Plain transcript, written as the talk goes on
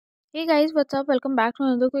Hey guys, what's up? Welcome back to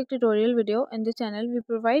another quick tutorial video. In this channel, we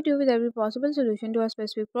provide you with every possible solution to a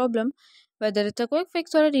specific problem. Whether it's a quick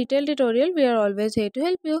fix or a detailed tutorial, we are always here to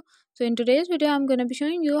help you. So in today's video, I'm going to be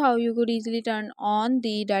showing you how you could easily turn on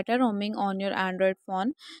the data roaming on your Android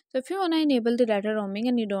phone. So if you want to enable the data roaming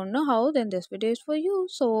and you don't know how, then this video is for you.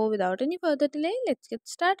 So without any further delay, let's get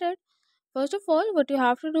started. First of all, what you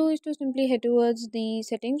have to do is to simply head towards the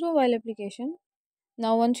settings mobile application.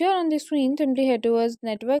 Now once you are on the screen, simply head towards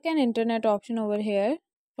network and internet option over here.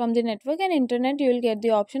 From the network and internet, you will get the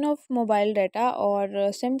option of mobile data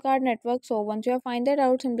or SIM card network. So once you have find that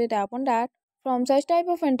out, simply tap on that. From such type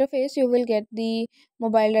of interface, you will get the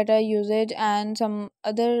mobile data usage and some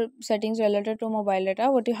other settings related to mobile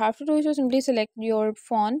data. What you have to do is to simply select your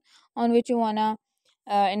phone on which you wanna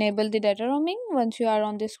enable the data roaming. Once you are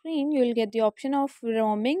on the screen, you will get the option of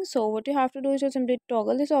roaming. So what you have to do is to simply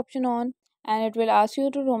toggle this option on, and it will ask you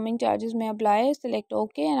to roaming charges may apply. Select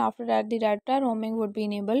OK, and after that the data roaming would be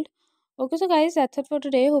enabled. Okay, so guys, that's it for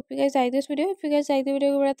today. Hope you guys like this video. If you guys like the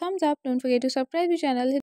video, give it a thumbs up. Don't forget to subscribe the channel.